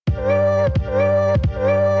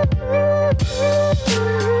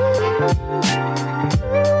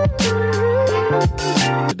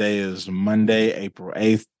is Monday, April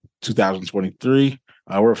 8th, 2023.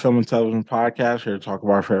 We're a film and television podcast here to talk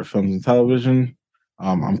about our favorite films and television.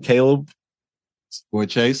 I'm Caleb. Boy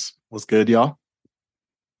Chase. What's good, y'all?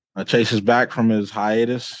 Chase is back from his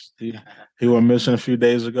hiatus. He went missing a few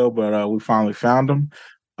days ago, but we finally found him.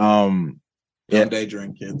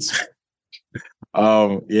 Daydream kids.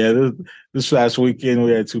 This last weekend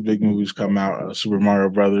we had two big movies come out: Super Mario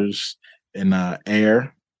Brothers and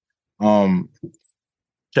Air.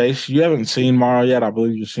 Chase, you haven't seen Mario yet. I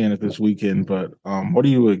believe you're seeing it this weekend, but what are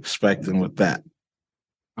you expecting with that?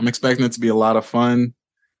 I'm expecting it to be a lot of fun.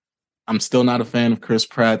 I'm still not a fan of Chris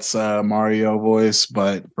Pratt's Mario voice,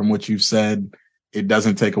 but from what you've said, it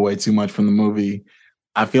doesn't take away too much from the movie.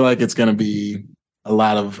 I feel like it's going to be a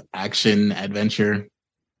lot of action, adventure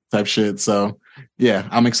type shit. So, yeah,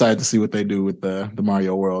 I'm excited to see what they do with the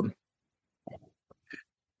Mario world.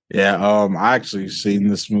 Yeah, I actually seen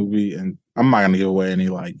this movie, and I'm not going to give away any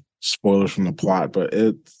like spoilers from the plot, but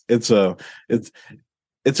it's a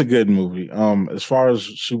good movie. As far as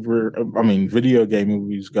video game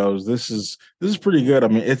movies goes, this is pretty good. I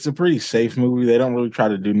mean, it's a pretty safe movie. They don't really try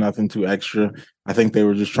to do nothing too extra. I think they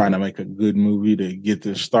were just trying to make a good movie to get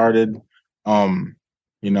this started.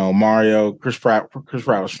 Mario, Chris Pratt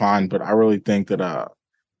was fine, but I really think that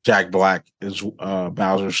Jack Black is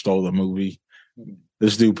Bowser stole the movie.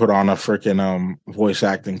 This dude put on a freaking voice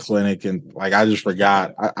acting clinic, and like I just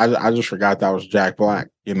forgot. I just forgot that was Jack Black.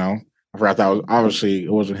 I forgot that was obviously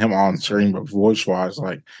it wasn't him on screen, but voice wise,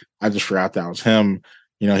 like I just forgot that was him.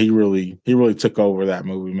 He really took over that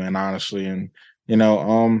movie, man, honestly. And it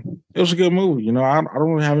was a good movie. I don't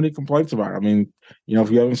really have any complaints about it. I mean, if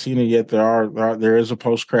you haven't seen it yet, there is a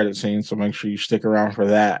post credit scene, so make sure you stick around for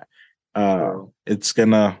that. It's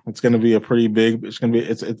gonna be a pretty big.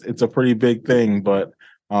 It's a pretty big thing, but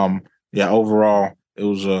overall, it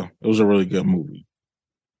was a really good movie.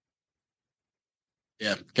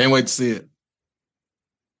 Yeah, can't wait to see it.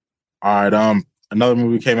 All right. Another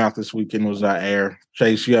movie came out this weekend was Air.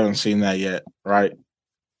 Chase, you haven't seen that yet, right?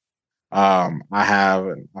 I have.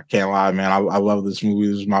 I can't lie, man. I love this movie.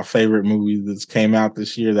 This is my favorite movie that's came out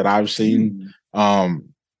this year that I've seen.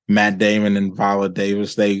 Matt Damon and Viola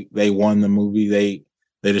Davis. They won the movie. They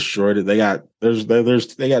destroyed it. They got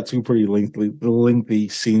two pretty lengthy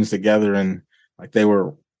scenes together, and like they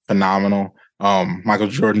were phenomenal. Michael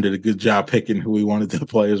Jordan did a good job picking who he wanted to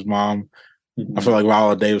play his mom. Mm-hmm. I feel like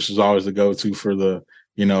Viola Davis is always the go-to for the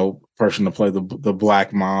person to play the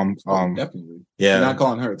black mom. Definitely. Yeah. You're not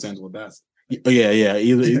calling her, it's Angela Bassett. Yeah.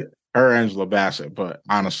 Either her or Angela Bassett, but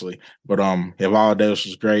honestly. But Viola Davis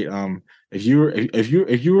was great. If you were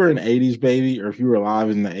an 80s baby, or if you were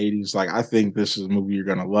alive in the 80s, like I think this is a movie you're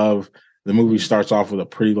gonna love. The movie starts off with a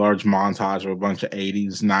pretty large montage of a bunch of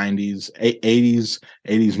 80s, 90s,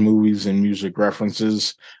 80s movies and music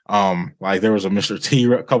references. Like there was a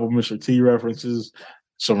couple Mr. T references,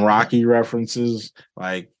 some Rocky references,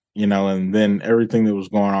 and then everything that was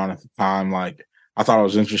going on at the time. Like I thought it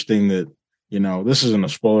was interesting that, this isn't a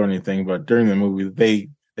spoiler or anything, but during the movie,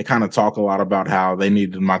 they kind of talk a lot about how they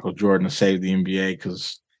needed Michael Jordan to save the NBA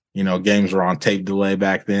because, games were on tape delay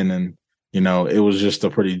back then. And, it was just a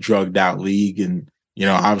pretty drugged out league. And,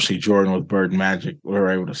 obviously Jordan with Bird and Magic were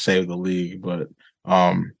able to save the league. But,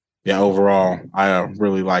 overall, I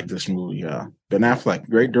really like this movie. Ben Affleck,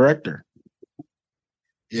 great director.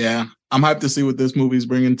 Yeah, I'm hyped to see what this movie's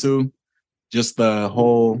bringing to. Just the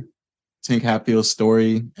whole Tink Hatfield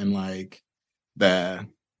story and like the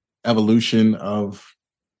evolution of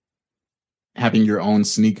having your own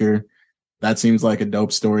sneaker. That seems like a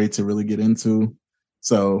dope story to really get into.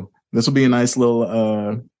 So this will be a nice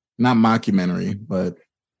little, not mockumentary, but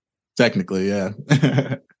technically, yeah.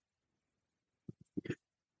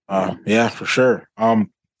 Yeah, for sure. Go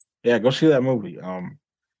see that movie.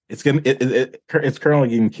 It's currently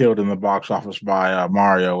getting killed in the box office by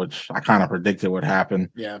Mario, which I kind of predicted would happen.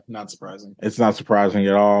 Yeah, not surprising. It's not surprising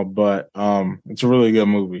at all, but it's a really good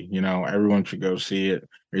movie. Everyone should go see it,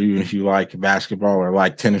 or even if you like basketball or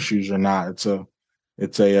like tennis shoes or not. It's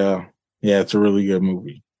a really good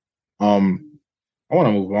movie. I want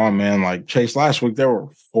to move on, man. Like Chase, last week there were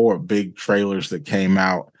 4 big trailers that came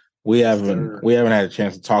out. We haven't had a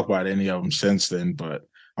chance to talk about any of them since then, but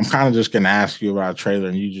I'm kind of just going to ask you about a trailer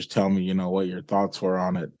and you just tell me, what your thoughts were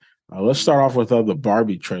on it. Let's start off with the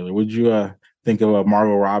Barbie trailer. What did you think of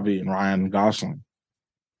Margot Robbie and Ryan Gosling?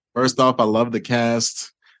 First off, I love the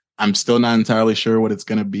cast. I'm still not entirely sure what it's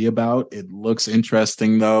going to be about. It looks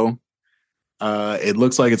interesting, though. It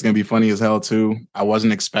looks like it's going to be funny as hell, too. I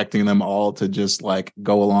wasn't expecting them all to just, like,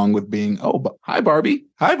 go along with being, hi, Barbie.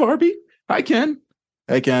 Hi, Barbie. Hi, Ken.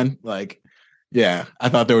 Hey, Ken. Like, yeah, I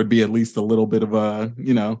thought there would be at least a little bit of a,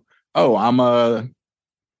 Oh, I'm a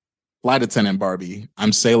flight attendant Barbie.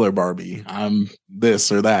 I'm sailor Barbie. I'm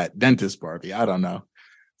this or that dentist Barbie. I don't know.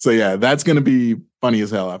 So yeah, that's gonna be funny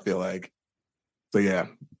as hell. I feel like. So yeah,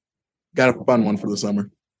 got a fun one for the summer.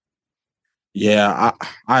 Yeah,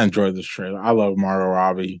 I enjoyed this trailer. I love Margot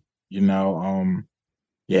Robbie. You know,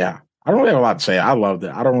 yeah, I don't really have a lot to say. I loved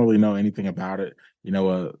it. I don't really know anything about it.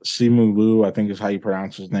 Simu Liu, I think is how you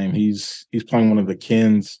pronounce his name. He's playing one of the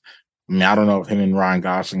Kens. I mean, I don't know if him and Ryan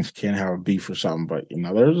Gosling's Ken have a beef or something, but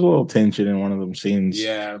there's a little tension in one of them scenes.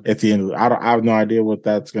 Yeah. At the end of I have no idea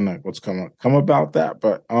what's come about that,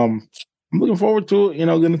 but I'm looking forward to it.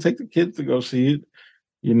 Gonna take the kids to go see it.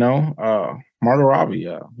 Margot Robbie,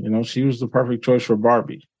 she was the perfect choice for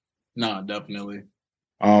Barbie. No, definitely.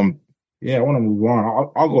 Um, yeah, I want to move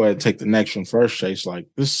on. I'll go ahead and take the next one first, Chase. Like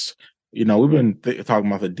this, we've been talking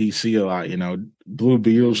about the DC a lot. Blue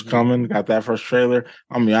Beetle's coming. Got that first trailer.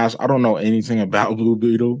 I'm be honest, I don't know anything about Blue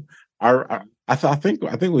Beetle. I think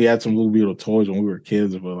we had some Blue Beetle toys when we were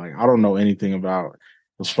kids, but like I don't know anything about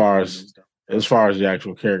as far as the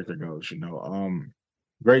actual character goes.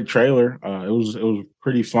 Great trailer. It was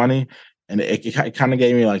pretty funny, and it kind of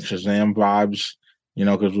gave me like Shazam vibes.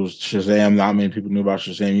 Because it was Shazam. Not many people knew about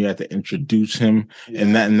Shazam. You had to introduce him,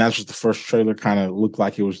 and that's what the first trailer kind of looked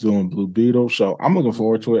like it was doing Blue Beetle. So I'm looking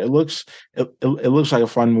forward to it. It looks like a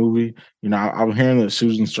fun movie. I'm hearing that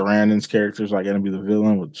Susan Sarandon's character is like going to be the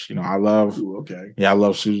villain, which I love. Ooh, okay. Yeah, I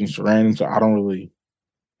love Susan Sarandon. So I don't really,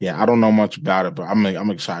 I don't know much about it, but I'm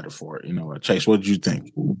excited for it. Chase, what did you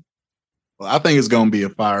think? Well, I think it's going to be a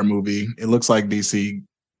fire movie. It looks like DC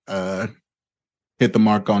hit the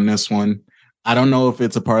mark on this one. I don't know if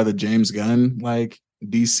it's a part of the James Gunn like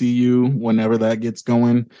DCU whenever that gets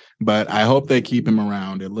going, but I hope they keep him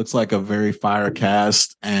around. It looks like a very fire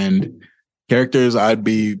cast and characters I'd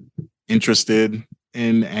be interested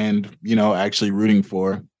in and actually rooting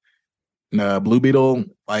for. Blue Beetle,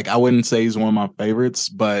 like I wouldn't say he's one of my favorites,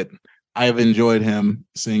 but I have enjoyed him,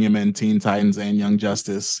 seeing him in Teen Titans and Young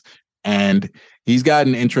Justice, and he's got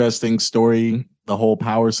an interesting story, the whole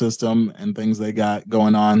power system and things they got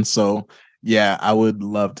going on. So yeah, I would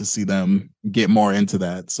love to see them get more into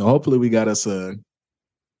that. So hopefully we got us a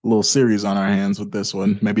little series on our hands with this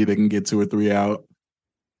one. Maybe they can get 2 or 3 out.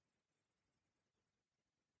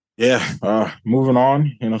 Yeah, moving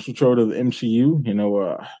on, switch over to the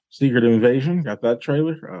MCU, Secret Invasion, got that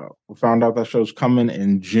trailer. We found out that show's coming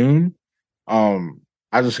in June. I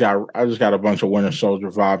just got a bunch of Winter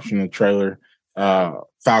Soldier vibes from the trailer.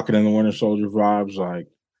 Falcon and the Winter Soldier vibes. Like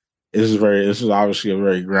this is obviously a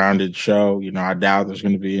very grounded show. I doubt there's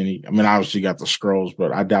gonna be any, I mean, obviously you got the scrolls,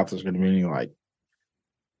 but I doubt there's gonna be any like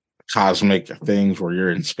cosmic things where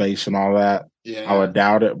you're in space and all that. Yeah. I would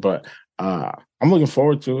doubt it, but I'm looking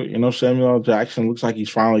forward to it. Samuel L. Jackson looks like he's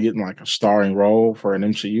finally getting like a starring role for an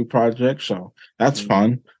MCU project, so that's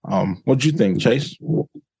fun. What'd you think, Chase?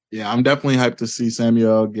 Yeah, I'm definitely hyped to see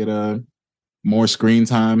Samuel get a more screen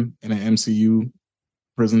time in an MCU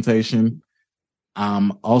presentation.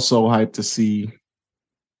 I'm also hyped to see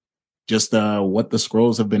just what the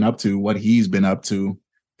Skrulls have been up to, what he's been up to,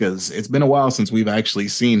 because it's been a while since we've actually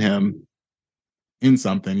seen him in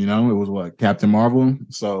something. It was what, Captain Marvel.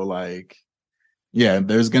 So like, yeah,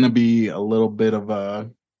 there's gonna be a little bit of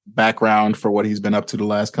a background for what he's been up to the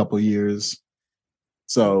last couple of years.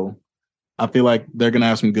 So I feel like they're gonna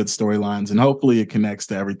have some good storylines, and hopefully it connects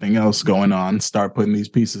to everything else going on. Start putting these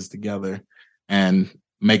pieces together and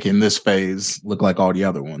making this phase look like all the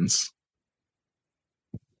other ones.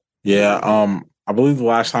 Yeah, I believe the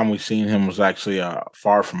last time we seen him was actually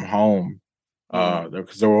Far From Home.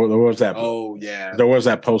 Because there was that. Oh yeah, there was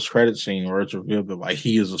that post credit scene where it's revealed that like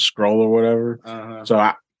he is a Skrull or whatever.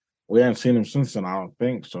 So we haven't seen him since then. I don't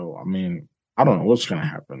think so. I mean, I don't know what's gonna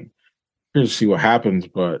happen. Here to see what happens,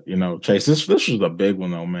 but Chase, this was a big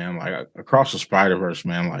one though, man. Like Across the Spiderverse,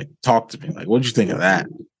 man. Like, talk to me. Like, what'd you think of that?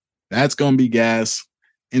 That's gonna be gas.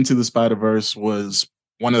 Into the Spider-Verse was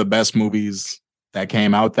one of the best movies that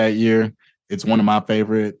came out that year. It's one of my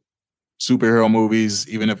favorite superhero movies,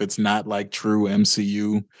 even if it's not like true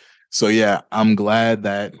MCU. So yeah, I'm glad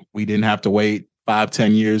that we didn't have to wait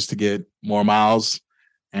 5-10 years to get more Miles.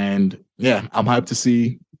 And yeah, I'm hyped to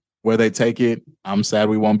see where they take it. I'm sad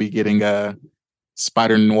we won't be getting a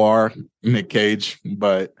Spider Noir Nick Cage,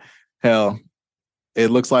 but hell, it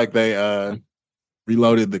looks like they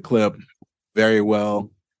reloaded the clip very well,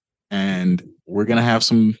 and we're gonna have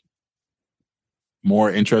some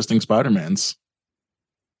more interesting Spider-Mans.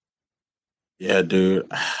 Yeah, dude.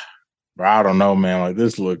 Bro, I don't know, man. Like,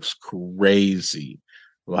 this looks crazy.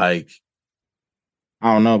 Like,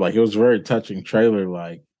 I don't know. Like, it was a very touching trailer.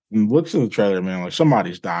 Like, look to the trailer, man. Like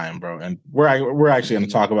somebody's dying, bro. And we're actually going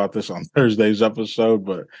to talk about this on Thursday's episode,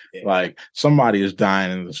 but like somebody is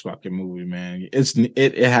dying in this fucking movie, man.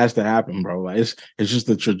 It has to happen, bro. Like it's just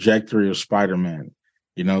the trajectory of Spider-Man.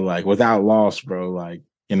 You know, like without loss, bro. Like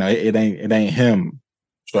it ain't him.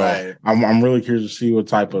 So Right. I'm really curious to see what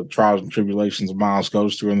type of trials and tribulations Miles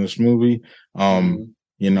goes through in this movie.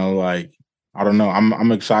 Like I don't know.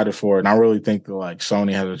 I'm excited for it, and I really think that like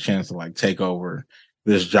Sony has a chance to like take over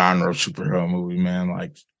this genre of superhero movie, man.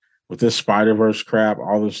 Like with this Spiderverse crap,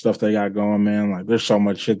 all this stuff they got going, man. Like there's so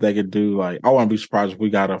much shit they could do. Like I wouldn't be surprised if we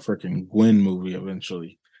got a freaking Gwen movie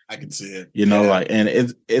eventually. I can see it. Like, and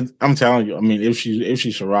it's. I'm telling you. I mean, if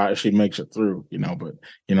she survives, if she makes it through, but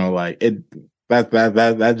like it.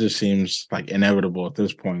 That just seems like inevitable at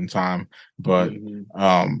this point in time. But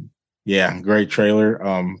great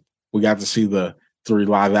trailer. We got to see the 3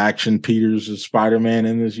 live action Peters as Spider-Man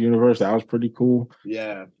in this universe. That was pretty cool.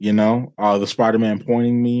 Yeah. The Spider-Man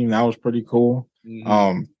pointing meme, that was pretty cool.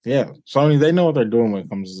 Sony, they know what they're doing when it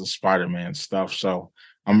comes to the Spider-Man stuff. So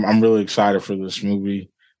I'm really excited for this movie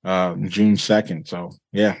June 2nd. So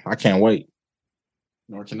yeah, I can't wait.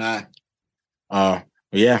 Nor can I.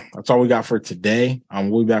 Yeah, that's all we got for today.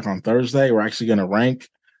 We'll be back on Thursday. We're actually going to rank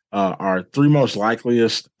our 3 most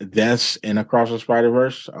likeliest deaths in Across the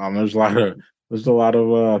Spider-Verse. There's a lot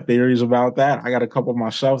of theories about that. I got a couple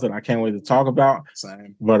myself that I can't wait to talk about.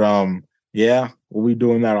 Same. But we'll be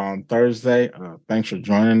doing that on Thursday. Thanks for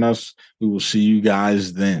joining us. We will see you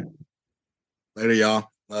guys then. Later,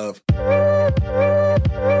 y'all. Love.